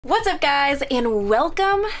What's up guys, and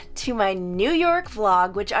welcome to my New York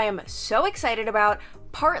vlog, which I am so excited about.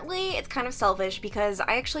 Partly it's kind of selfish because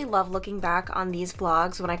I actually love looking back on these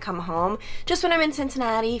vlogs when I come home, just when I'm in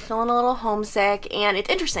Cincinnati feeling a little homesick. And it's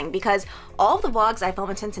interesting because all of the vlogs I film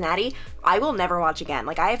in Cincinnati I will never watch again.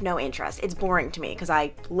 Like, I have no interest. It's boring to me because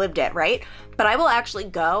I lived it, right? But I will actually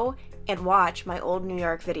go and watch my old New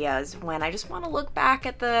York videos when I just want to look back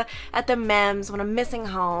at the memes when I'm missing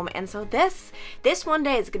home. And so this one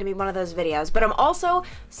day is going to be one of those videos. But I'm also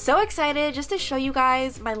so excited just to show you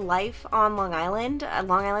guys my life on Long Island,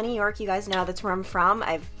 New York. You guys know that's where I'm from.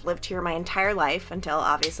 I've lived here my entire life until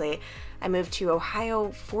obviously I moved to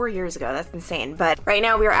Ohio 4 years ago. That's insane. But right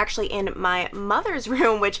now we are actually in my mother's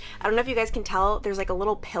room, which I don't know if you guys can tell, there's like a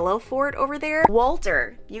little pillow fort over there.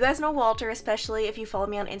 Walter, you guys know Walter, especially if you follow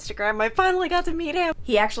me on Instagram. I finally got to meet him.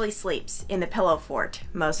 He actually sleeps in the pillow fort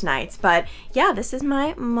most nights. But yeah, this is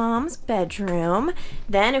my mom's bedroom.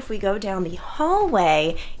 Then if we go down the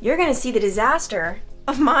hallway, you're gonna see the disaster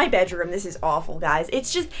of my bedroom. This is awful, guys.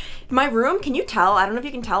 It's just my room. Can you tell? I don't know if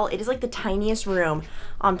you can tell. It is like the tiniest room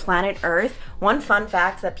on planet Earth. One fun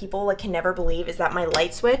fact that people like can never believe is that my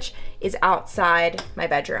light switch is outside my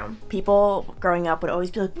bedroom. People growing up would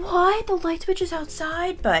always be like, what? The light switch is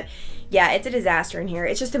outside? But yeah, it's a disaster in here.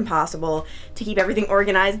 It's just impossible to keep everything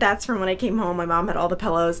organized. That's from when I came home. My mom had all the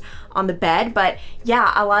pillows on the bed. But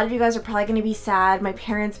yeah, a lot of you guys are probably gonna be sad. My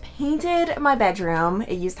parents painted my bedroom.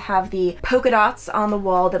 It used to have the polka dots on the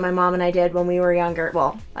wall that my mom and I did when we were younger.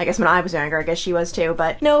 Well, I guess when I was younger, I guess she was too.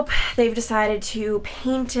 But nope, they've decided to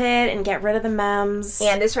paint it and get rid of the memes.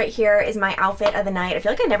 And this right here is my outfit of the night. I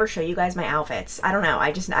feel like I never show you guys my outfits. I don't know.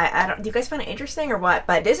 I don't, do you guys find it interesting or what?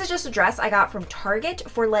 But this is just a dress I got from Target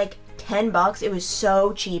for like 10 bucks. It was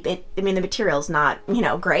so cheap. I mean, the material's not, you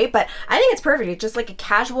know, great, but I think it's perfect. It's just like a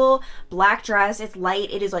casual black dress. It's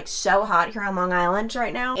light. It is like so hot here on Long Island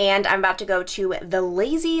right now. And I'm about to go to the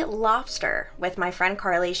Lazy Lobster with my friend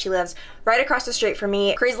Carly. She lives right across the street from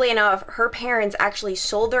me. Crazily enough, her parents actually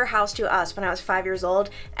sold their house to us when I was 5 years old,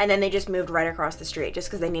 and then they just moved right across the street just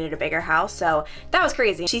because they needed a bigger house. So that was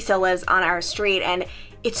crazy. She still lives on our street, and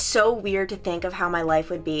it's so weird to think of how my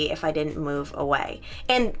life would be if I didn't move away.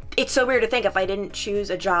 And it's so weird to think if I didn't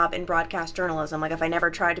choose a job in broadcast journalism, like if I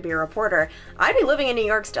never tried to be a reporter, I'd be living in New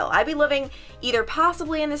York still. I'd be living either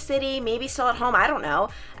possibly in the city, maybe still at home, I don't know.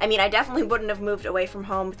 I mean, I definitely wouldn't have moved away from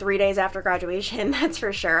home 3 days after graduation, that's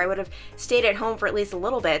for sure. I would have stayed at home for at least a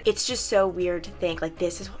little bit. It's just so weird to think like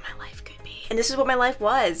this is what my life could be. And this is what my life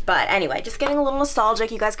was. But anyway, just getting a little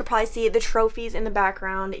nostalgic. You guys could probably see the trophies in the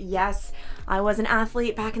background. Yes, I was an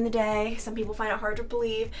athlete back in the day. Some people find it hard to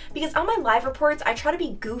believe because on my live reports, I try to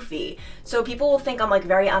be goofy. So people will think I'm like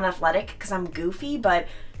very unathletic because I'm goofy, but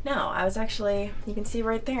no, I was actually, you can see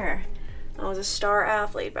right there, I was a star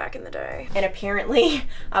athlete back in the day. And apparently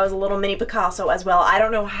I was a little mini Picasso as well. I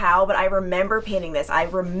don't know how, but I remember painting this. I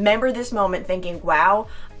remember this moment thinking, wow,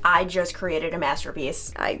 I just created a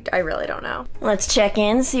masterpiece. I really don't know. Let's check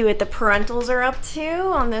in, see what the parentals are up to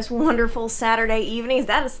on this wonderful Saturday evening. Is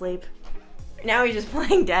that asleep? Now he's just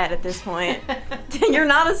playing dead at this point. You're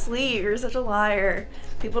not asleep, you're such a liar.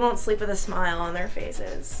 People don't sleep with a smile on their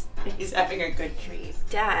faces. He's having a good dream.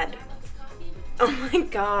 Dad. Oh my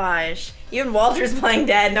gosh. Even Walter's playing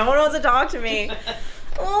dead. No one wants to talk to me.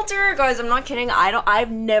 Walter, guys, I'm not kidding.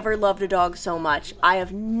 I've never loved a dog so much. I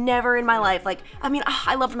have never in my life, like, I mean,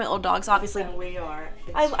 I loved my old dogs, obviously. And we are.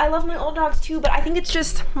 I love my old dogs too, but I think it's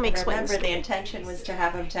just, let me explain. Remember, the intention was to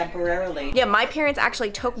have him temporarily. Yeah, my parents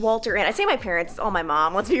actually took Walter in. I say my parents, it's all my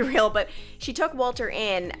mom, let's be real, but she took Walter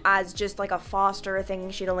in as just like a foster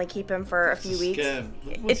thing. She'd only keep him for a few weeks.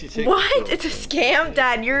 What? It's a scam?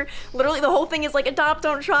 Dad, you're literally, the whole thing is like adopt,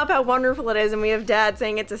 don't shop, how wonderful it is, and we have Dad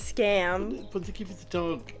saying it's a scam. But they give you the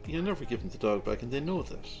dog, you never give them the dog back, and they know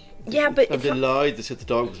that. Yeah, but and they lied. They said the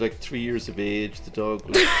dog was like 3 years of age. The dog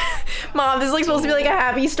was. Mom, this is like supposed to be like a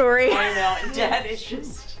happy story. I know, and Dad is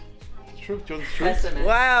just. Truth, John's pessimist.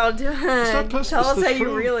 Wow, Dad. Tell us how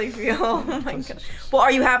you really feel. Oh my God. Well,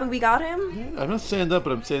 are you happy we got him? Yeah, I'm not saying that,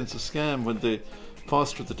 but I'm saying it's a scam when they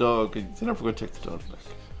foster the dog and they're never going to take the dog back.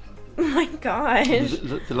 Oh my gosh.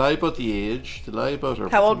 They lie about the age. They lie about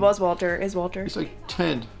everything. How old was Walter? Is Walter? He's like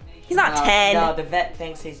 10. He's not 10. No, the vet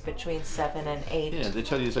thinks he's between 7 and 8. Yeah, they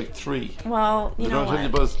tell you he's like 3. Well, you know what? They don't tell you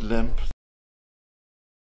about his limp.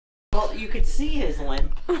 Well, you could see his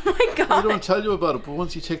limp. Oh my God. They don't tell you about it, but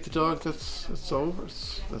once you take the dog, that's over.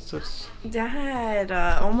 That's it. Dad,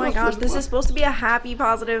 oh my gosh, this is supposed to be a happy,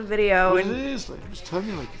 positive video. Well, it is. Like, I'm just telling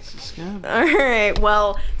you, like, it's a scam. Alright,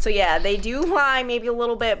 well, so yeah, they do lie maybe a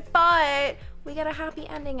little bit, but we get a happy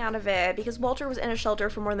ending out of it because Walter was in a shelter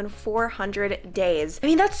for more than 400 days. I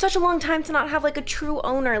mean, that's such a long time to not have like a true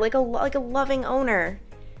owner, like a loving owner.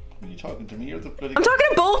 Are you talking to me or the bloody... I'm talking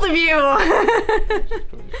to both of you!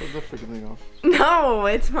 Turn that freaking thing off. No,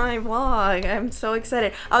 it's my vlog. I'm so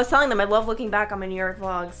excited. I was telling them I love looking back on my New York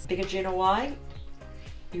vlogs. Because you know why?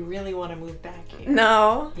 You really want to move back here.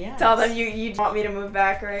 No. Yes. Tell them you want me to move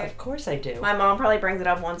back, right? Of course I do. My mom probably brings it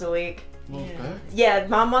up once a week. Move back? Yeah,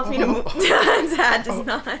 mom wants me to move. Dad does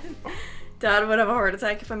not. Dad would have a heart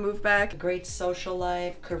attack if I moved back. Great social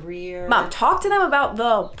life, career. Mom, talk to them about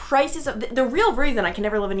the prices of the real reason I can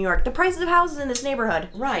never live in New York. The prices of houses in this neighborhood.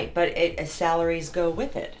 Right, but salaries go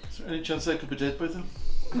with it. Is there any chance I could be dead by then?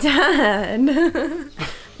 Dad.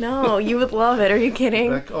 No, you would love it. Are you kidding?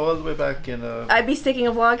 Back all the way back in I'd be sticking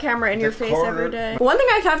a vlog camera in your face corner. every day. One thing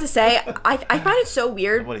I have to say, I find it so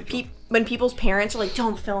weird What are you when people's parents are like,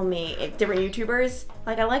 don't film me, different YouTubers.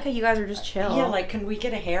 Like, I like how you guys are just chill. Yeah, like, can we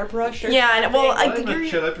get a hairbrush or Yeah, and well, something? I'm not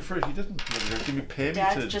chill. I prefer if you didn't give me pay me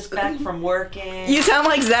Dad's to... just back from working. You sound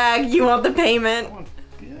like Zach. You want the payment.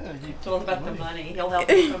 Yeah, It's all about the money. He'll help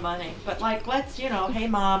you for money. But like, let's, hey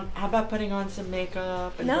mom, how about putting on some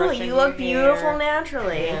makeup and No, brushing you look your beautiful hair?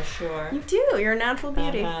 naturally. Yeah, sure. You do. You're a natural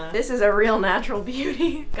beauty. Uh-huh. This is a real natural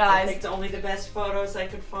beauty. I Guys, picked only the best photos I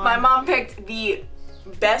could find. my mom picked the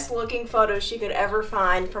best looking photos she could ever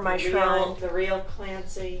find for my shrine. The real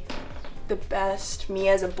Clancy. The best me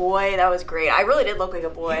as a boy. That was great. I really did look like a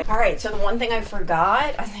boy. All right, so the one thing I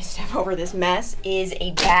forgot as I step over this mess is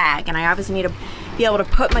a bag, and I obviously need to be able to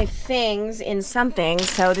put my things in something.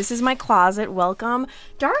 So this is my closet. Welcome.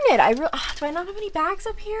 Darn it, do I not have any bags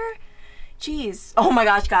up here? Jeez. Oh my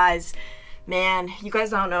gosh, guys. Man, you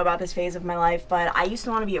guys don't know about this phase of my life, but I used to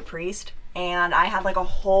want to be a priest. And I had like a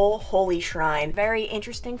whole holy shrine. Very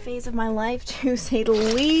interesting phase of my life, to say the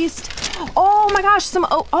least. Oh my gosh,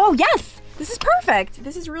 oh yes! This is perfect.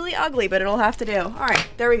 This is really ugly, but it'll have to do. All right,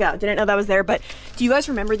 there we go. Didn't know that was there, but do you guys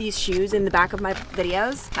remember these shoes in the back of my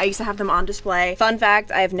videos? I used to have them on display. Fun fact,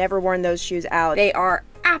 I have never worn those shoes out. They are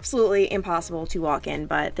absolutely impossible to walk in,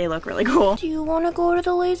 but they look really cool. Do you want to go to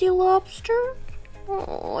the Lazy Lobster?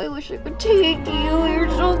 Oh, I wish I could take you. You're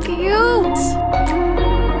so cute.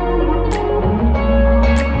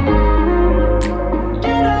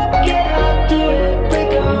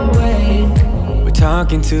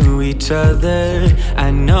 Talking to each other,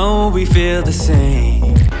 I know we feel the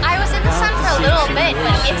same. I was in the sun for a little bit,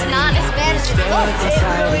 but it's not as bad as it looks. It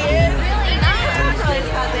really is. Really not. Charlie's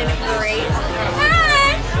cousin, Grace.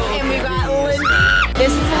 Hi! And we got Lindsay.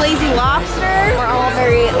 This is Lazy Lobster. We're all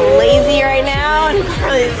very lazy right now, and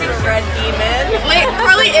Carly's a red demon.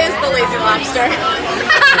 Carly is the Lazy Lobster.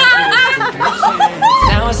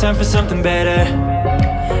 Now it's time for something better,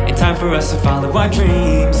 and time for us to follow our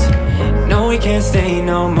dreams. No, we can't stay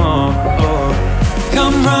no more. Oh.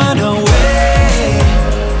 Come run away,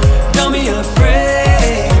 don't be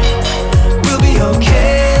afraid, we'll be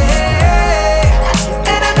okay.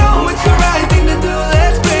 And I know it's the right thing to do,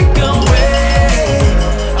 let's break away.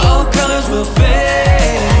 All colors will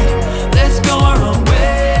fade, let's go our own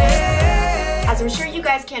way. As I'm sure you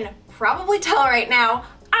guys can probably tell right now,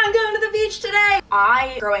 I'm going to the beach today.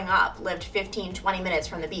 I, growing up, lived 15-20 minutes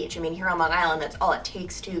from the beach. I mean, here on Long Island, that's all it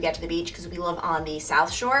takes to get to the beach because we live on the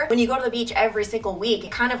South Shore. When you go to the beach every single week,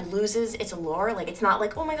 it kind of loses its allure. Like, it's not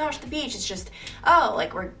like, oh my gosh, the beach. It's just, oh,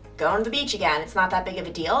 like, we're going to the beach again. It's not that big of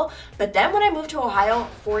a deal. But then when I moved to Ohio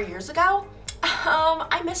 4 years ago,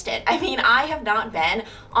 I missed it. I mean, I have not been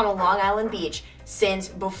on a Long Island beach since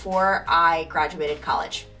before I graduated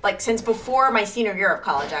college. Like, since before my senior year of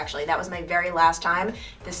college, actually. That was my very last time,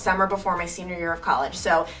 this summer before my senior year of college.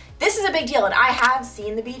 So this is a big deal, and I have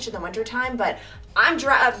seen the beach in the wintertime, but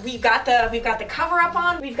we've got the cover up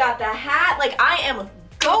on, we've got the hat, like, I am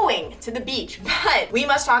going to the beach. But we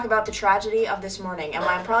must talk about the tragedy of this morning, and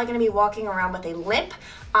I'm probably gonna be walking around with a limp.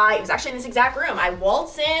 It was actually in this exact room. I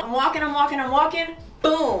waltz in, I'm walking,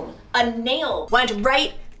 boom, a nail went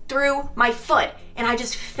right through my foot, and I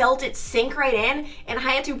just felt it sink right in, and I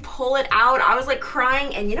had to pull it out. I was like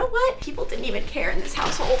crying, and you know what? People didn't even care in this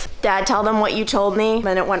household. Dad, tell them what you told me.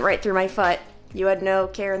 Then it went right through my foot. You had no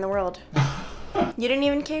care in the world. You didn't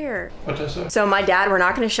even care. What did I say? So my dad, we're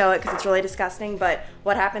not gonna show it because it's really disgusting, but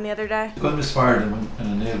what happened the other day? Gun misfired and a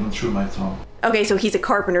nail went through my thumb. Okay, so he's a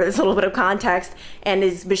carpenter. There's a little bit of context, and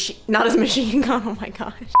his not his machine gun, oh my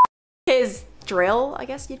gosh. His drill, I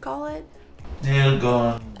guess you'd call it. Nail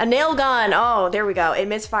gun. A nail gun, oh, there we go. It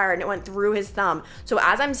misfired and it went through his thumb. So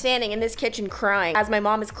as I'm standing in this kitchen crying, as my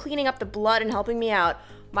mom is cleaning up the blood and helping me out,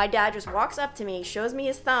 my dad just walks up to me, shows me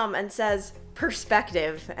his thumb and says,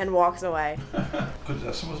 "Perspective," and walks away. Good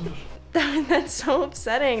lesson, wasn't it? That's so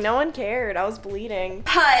upsetting. No one cared. I was bleeding.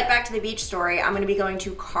 But back to the beach story. I'm gonna be going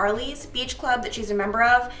to Carly's beach club that she's a member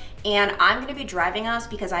of, and I'm gonna be driving us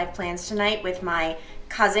because I have plans tonight with my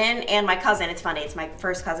cousin and my cousin. It's funny, it's my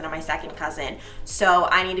first cousin and my second cousin. So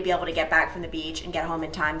I need to be able to get back from the beach and get home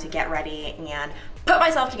in time to get ready and put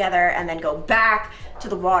myself together and then go back to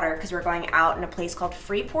the water because we're going out in a place called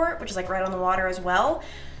Freeport, which is like right on the water as well.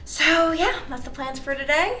 So yeah, that's the plans for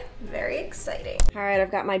today. Very exciting. All right, I've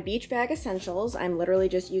got my beach bag essentials. I'm literally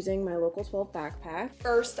just using my local 12 backpack.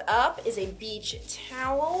 First up is a beach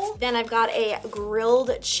towel. Then I've got a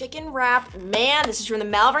grilled chicken wrap. Man, this is from the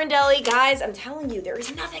Malvern Deli. Guys, I'm telling you, there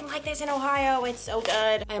is nothing like this in Ohio. It's so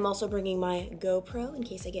good. I am also bringing my GoPro in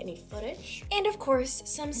case I get any footage. And of course,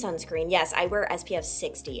 some sunscreen. Yes, I wear SPF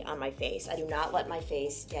 60 on my face. I do not let my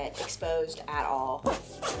face get exposed at all.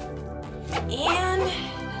 And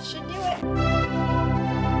that should do it.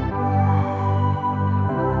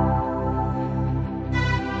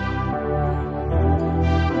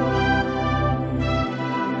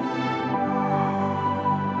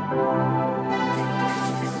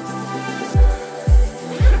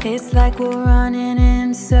 It's like we're running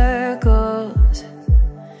in circles,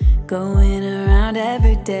 going around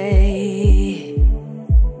every day,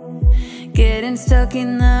 getting stuck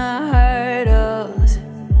in the hurdles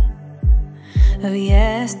of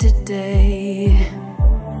yesterday.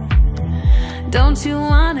 Don't you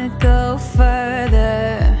wanna go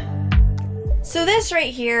further? So this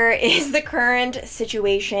right here is the current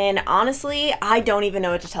situation. Honestly, I don't even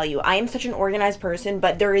know what to tell you. I am such an organized person,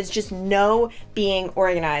 but there is just no being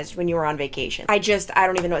organized when you are on vacation. I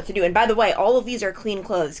don't even know what to do. And by the way, all of these are clean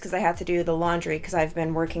clothes because I had to do the laundry because I've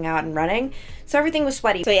been working out and running. So everything was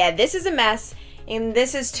sweaty. So yeah, this is a mess. And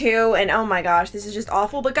this is too, and oh my gosh, this is just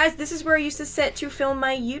awful. But guys, this is where I used to sit to film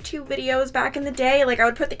my YouTube videos back in the day. Like I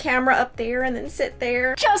would put the camera up there and then sit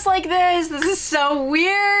there. Just like this. This is so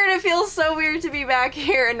weird. It feels so weird to be back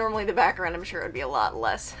here. And normally the background, I'm sure, would be a lot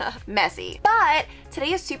less messy. But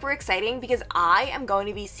today is super exciting because I am going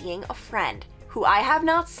to be seeing a friend who I have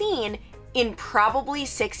not seen in probably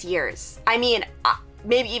 6 years. I mean,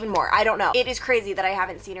 maybe even more. I don't know. It is crazy that I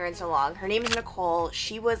haven't seen her in so long. Her name is Nicole.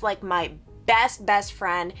 She was like my best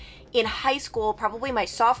friend in high school, probably my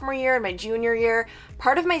sophomore year and my junior year,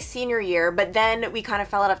 part of my senior year, but then we kind of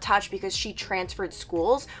fell out of touch because she transferred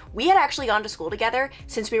schools. We had actually gone to school together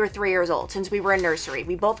since we were 3 years old, since we were in nursery.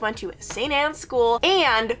 We both went to St. Anne's School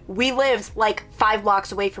and we lived like 5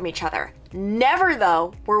 blocks away from each other. Never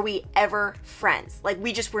though were we ever friends. Like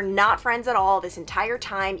we just were not friends at all this entire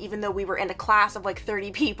time, even though we were in a class of like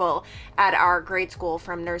 30 people at our grade school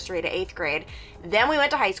from nursery to 8th grade. Then we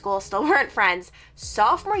went to high school, still weren't friends.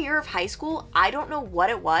 Sophomore year of high school, I don't know what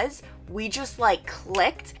it was. We just like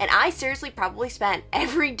clicked, and I seriously probably spent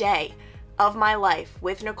every day of my life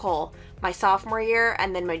with Nicole my sophomore year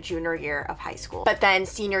and then my junior year of high school. But then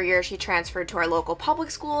senior year, she transferred to our local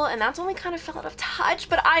public school, and that's when we kind of fell out of touch,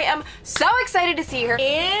 but I am so excited to see her.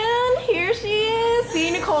 And here she is.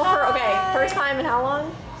 See Nicole for, okay, first time in how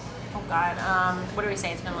long? Oh God, what do we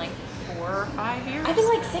say? It's been like 4 or 5 years? I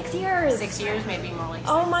think like 6 years. 6 years, maybe more like 6.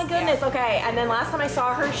 Oh my goodness, yeah. Okay. And then last time I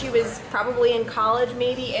saw her, she was probably in college,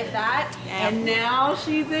 maybe, if that. Yeah. And now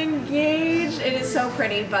she's engaged. It is so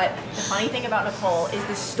pretty, but the funny thing about Nicole is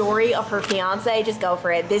the story of her fiance. Just go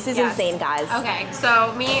for it. This is insane, guys. Okay,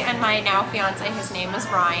 so me and my now fiance, his name is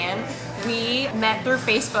Brian. We met through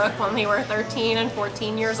Facebook when we were 13 and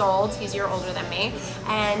 14 years old. He's a year older than me.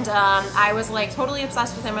 And I was like totally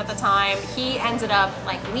obsessed with him at the time. He ended up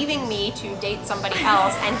like leaving me to date somebody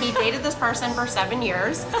else, and he dated this person for 7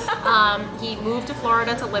 years. He moved to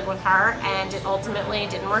Florida to live with her, and it ultimately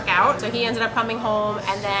didn't work out. So he ended up coming home,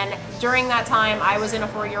 and then during that time I was in a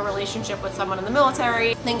 4-year relationship with someone in the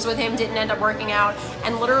military. Things with him didn't end up working out,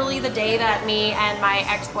 and literally the day that me and my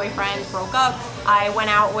ex-boyfriend broke up, I went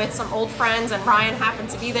out with some old friends, and Brian happened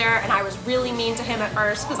to be there, and I was really mean to him at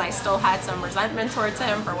first because I still had some resentment towards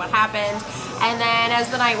him for what happened. And then as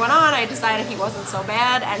the night went on, I decided he wasn't so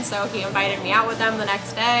bad, and so he invited me out with them the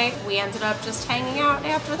next day. We ended up just hanging out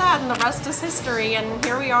after that, and the rest is history. And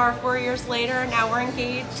here we are 4 years later, now we're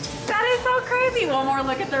engaged. That is so crazy. One more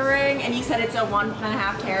look at the ring, and you said it's a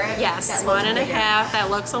 1.5 carat? Yes, 1.5. That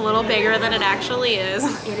looks a little bigger than it actually is.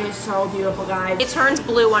 It is so beautiful, guys. It turns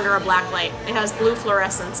blue under a black light. It has blue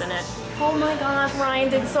fluorescence in it. Oh my gosh, Ryan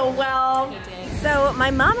did so well. He did. So my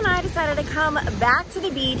mom and I decided to come back to the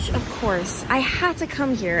beach. Of course, I had to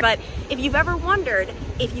come here. But if you've ever wondered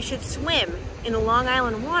if you should swim in the Long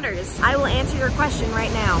Island waters, I will answer your question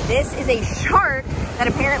right now. This is a shark that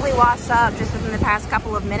apparently washed up just within the past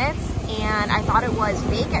couple of minutes, and I thought it was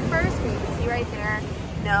fake at first, but you can see right there,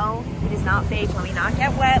 No, it is not fake. Let me not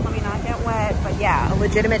get wet. Let me not get wet. But yeah, a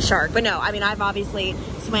legitimate shark. But no, I mean, I've obviously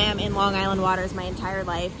swam in Long Island waters my entire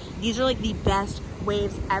life. These are like the best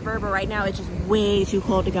waves ever, but right now it's just way too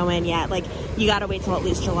cold to go in yet. Like, you gotta wait till at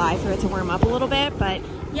least July for it to warm up a little bit. But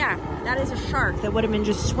yeah, that is a shark that would have been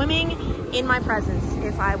just swimming in my presence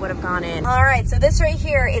if I would have gone in. All right, so this right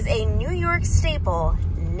here is a New York staple.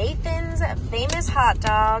 Nathan's famous hot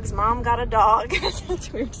dogs. Mom got a dog.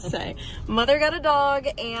 That's weird to say. Mother got a dog,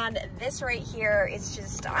 and this right here is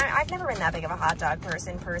just, I've never been that big of a hot dog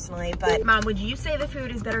person personally, but Mom, would you say the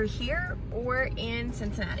food is better here or in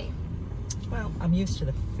Cincinnati? Well, I'm used to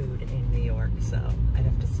the food in New York, so I'd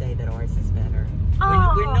have to say that ours is better.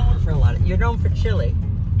 Oh. We're known for a lot of, you're known for chili.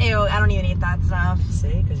 Ew, I don't even eat that stuff.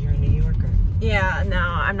 See, because you're a New Yorker. Yeah, no,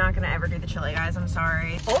 I'm not gonna ever do the chili, guys. I'm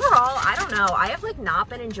sorry. Overall, I don't know. I have like not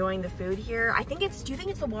been enjoying the food here. I think it's, do you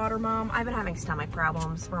think it's the water, Mom? I've been having stomach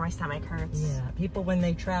problems where my stomach hurts. Yeah, people when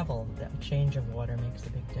they travel, that change of water makes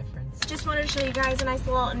a big difference. Just wanted to show you guys a nice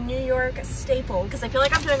little New York staple because I feel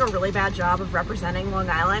like I'm doing a really bad job of representing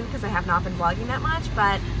Long Island because I have not been vlogging that much,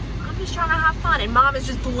 but I'm just trying to have fun, and Mom is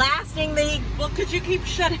just blasting the... Well, could you keep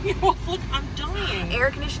shutting it off? Look, I'm dying.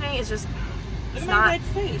 Air conditioning is just... Look at my red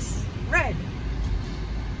face. Red.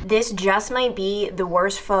 This just might be the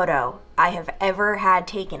worst photo I have ever had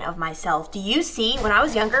taken of myself. Do you see, when I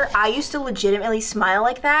was younger, I used to legitimately smile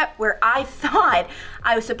like that, where I thought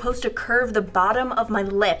I was supposed to curve the bottom of my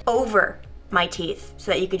lip over my teeth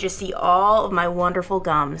so that you could just see all of my wonderful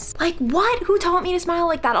gums. Like, what? Who taught me to smile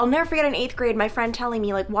like that? I'll never forget in 8th grade, my friend telling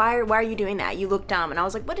me, like, why are you doing that? You look dumb. And I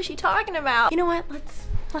was like, what is she talking about? You know what?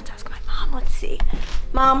 Let's ask my mom. Let's see.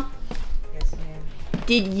 Mom. Yes, ma'am.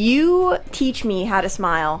 Did you teach me how to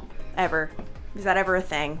smile ever? Is that ever a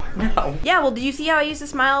thing? No. Yeah, well, did you see how I used to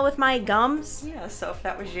smile with my gums? Yeah, so if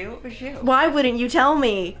that was you, it was you. Why wouldn't you tell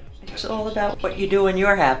me? It's all about what you do when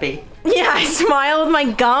you're happy. Yeah, I smile with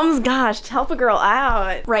my gums. Gosh, help a girl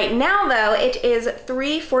out. Right now, though, it is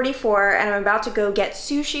 3:44, and I'm about to go get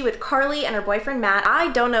sushi with Carly and her boyfriend, Matt. I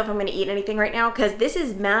don't know if I'm gonna eat anything right now, because this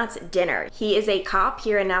is Matt's dinner. He is a cop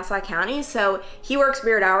here in Nassau County, so he works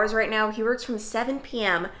weird hours right now. He works from 7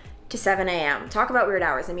 p.m. to 7 a.m. Talk about weird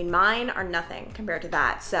hours. I mean, mine are nothing compared to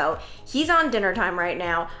that. So he's on dinner time right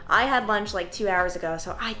now. I had lunch like 2 hours ago,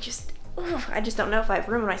 so I just don't know if I have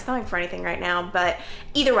room in my stomach for anything right now, but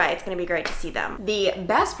either way, it's gonna be great to see them. The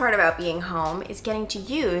best part about being home is getting to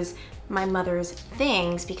use my mother's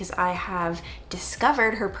things because I have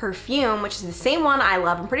discovered her perfume, which is the same one I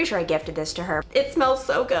love. I'm pretty sure I gifted this to her. It smells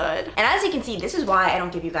so good. And as you can see, this is why I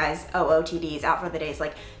don't give you guys OOTDs, out for the days.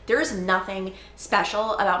 Like, there's nothing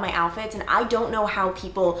special about my outfits, and I don't know how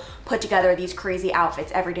people put together these crazy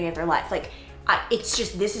outfits every day of their life. Like, it's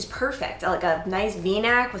just, this is perfect. Like a nice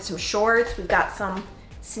V-neck with some shorts. We've got some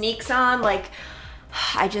sneaks on. Like,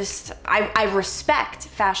 I respect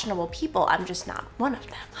fashionable people. I'm just not one of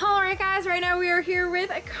them. All right, guys, right now we are here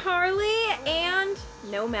with Carly and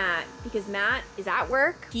no Matt, because Matt is at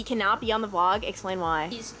work. He cannot be on the vlog. Explain why.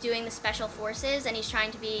 He's doing the special forces and he's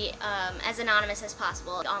trying to be as anonymous as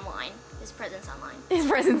possible online. His presence online. His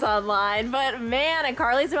presence online. But man, and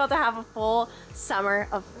Carly's about to have a full summer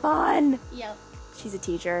of fun. Yep. She's a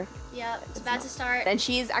teacher. Yep, it's about to start. And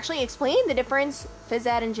she's actually explained the difference, phys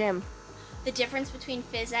ed and gym. The difference between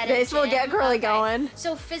phys ed and This will gym. get Carly going.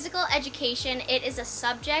 So physical education, it is a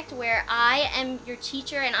subject where I am your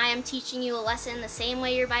teacher and I am teaching you a lesson the same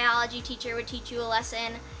way your biology teacher would teach you a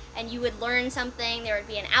lesson, and you would learn something, there would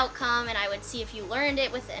be an outcome, and I would see if you learned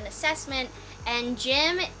it with an assessment. And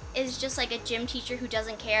gym is just like a gym teacher who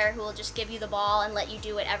doesn't care, who will just give you the ball and let you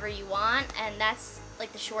do whatever you want, and that's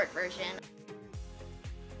like the short version.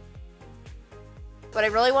 What I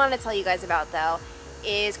really wanted to tell you guys about, though,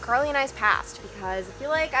 is Carly and I's past, because I feel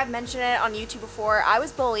like I've mentioned it on YouTube before. I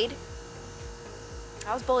was bullied.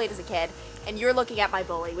 I was bullied as a kid, and you're looking at my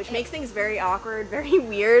bully, which makes things very awkward, very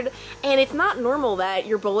weird, and it's not normal that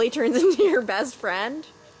your bully turns into your best friend,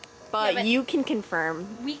 but, yeah, but you can confirm.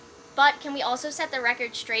 But can we also set the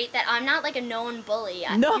record straight that I'm not like a known bully?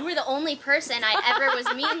 No. You were the only person I ever was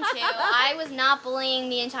mean to. I was not bullying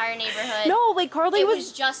the entire neighborhood. No, like Carly was... It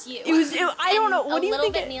was just you. I don't know. What do you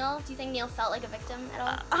think? Neil? Do you think Neil felt like a victim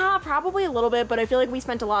at all? Probably a little bit, but I feel like we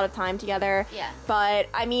spent a lot of time together. Yeah. But,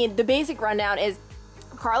 I mean, the basic rundown is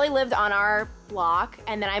Carly lived on our block,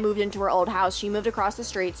 and then I moved into her old house. She moved across the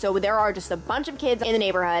street, so there are just a bunch of kids in the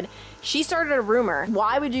neighborhood. She started a rumor.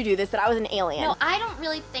 Why would you do this? That I was an alien. No, I don't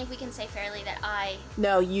really think we can say fairly that I...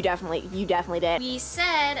 No, you definitely did. We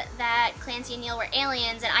said that Clancy and Neil were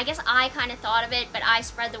aliens, and I guess I kind of thought of it, but I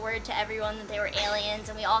spread the word to everyone that they were aliens,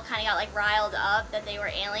 and we all kind of got like riled up that they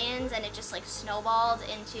were aliens, and it just like snowballed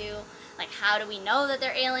into like, how do we know that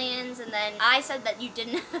they're aliens? And then I said that you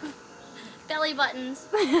didn't have belly buttons.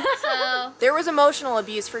 So there was emotional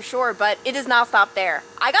abuse for sure, but it does not stop there.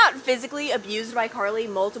 I got physically abused by Carly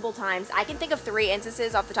multiple times. I can think of 3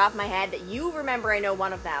 instances off the top of my head that you remember. I know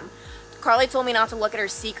one of them. Carly told me not to look at her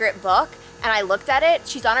secret book, and I looked at it.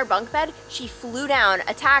 She's on her bunk bed. She flew down,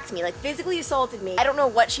 attacked me, like physically assaulted me. I don't know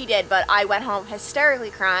what she did, but I went home hysterically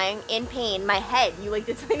crying, in pain. My head, you like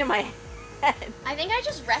did something to my head. I think I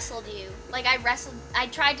just wrestled you. Like I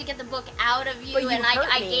tried to get the book out of you, and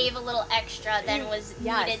I gave a little extra than was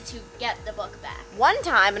needed to get the book back.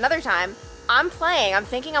 Another time, I'm playing, I'm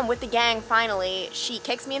thinking I'm with the gang finally. She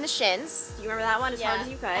kicks me in the shins. Do you remember that one? As hard as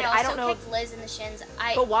you could. I don't know. kicked Liz in the shins.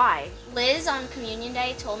 But why? Liz on Communion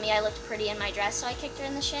Day told me I looked pretty in my dress, so I kicked her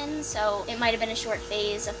in the shins. So it might have been a short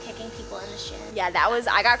phase of kicking people in the shins. Yeah,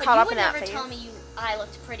 I got caught up in that phase. You would never tell me I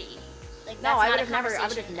looked pretty. Like, no, that's I would not have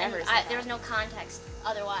a never said there was no context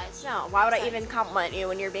otherwise. No, why would I even compliment you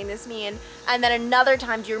when you're being this mean? And then another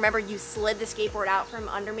time, do you remember you slid the skateboard out from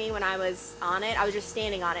under me when I was on it? I was just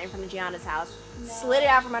standing on it in front of Gianna's house. No. Slid it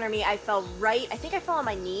out from under me. I fell I think I fell on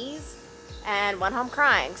my knees and went home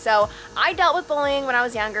crying. So I dealt with bullying when I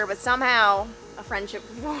was younger, but somehow a friendship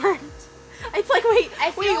formed. It's like, wait,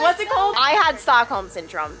 what's it called? I had Stockholm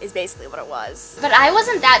Syndrome is basically what it was. But I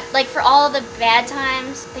wasn't that, like, for all the bad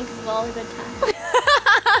times, think of all the good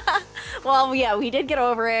times. Well, yeah, we did get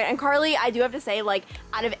over it. And Carly, I do have to say, like,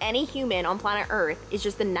 out of any human on planet Earth, is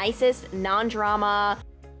just the nicest, non-drama.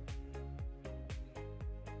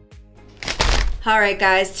 Alright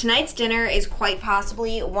guys, tonight's dinner is quite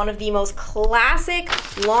possibly one of the most classic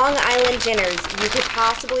Long Island dinners you could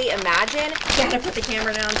possibly imagine. Gotta put the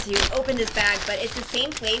camera down to open this bag, but it's the same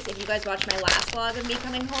place, if you guys watched my last vlog of me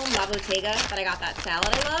coming home, La Bottega, that I got that salad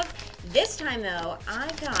I love. This time though, I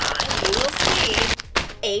got, you will see,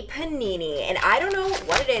 a panini. And I don't know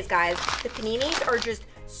what it is, guys. The paninis are just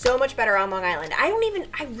so much better on Long Island. I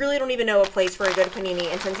really don't even know a place for a good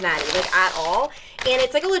panini in Cincinnati, like at all. And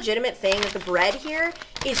it's like a legitimate thing that the bread here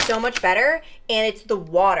is so much better, and it's the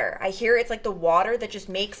water. I hear it's like the water that just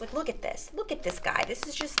makes, like, look at this guy. This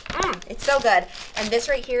is just, it's so good. And this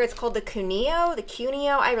right here, it's called the cuneo,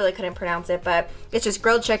 I really couldn't pronounce it, but it's just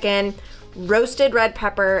grilled chicken, roasted red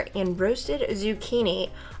pepper, and roasted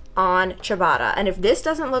zucchini on ciabatta. And if this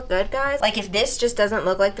doesn't look good, guys, like if this just doesn't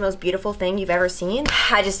look like the most beautiful thing you've ever seen,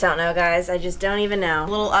 I just don't know, guys. I just don't even know. A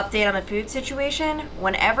little update on the food situation.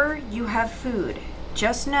 Whenever you have food,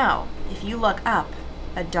 just know, if you look up,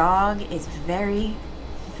 a dog is very,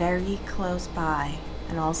 very close by,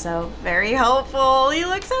 and also very helpful. You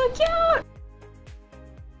look so cute.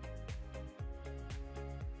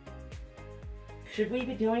 Should we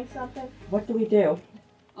be doing something? What do we do?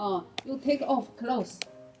 You take off clothes.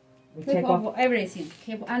 We Take off everything.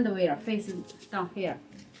 Keep underwear facing down here.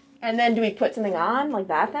 And then do we put something on, like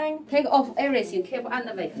that thing? Take off everything. Keep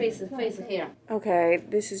underwear face here. Okay,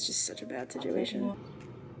 this is just such a bad situation.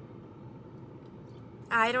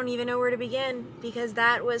 I don't even know where to begin, because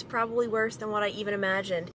that was probably worse than what I even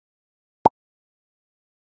imagined.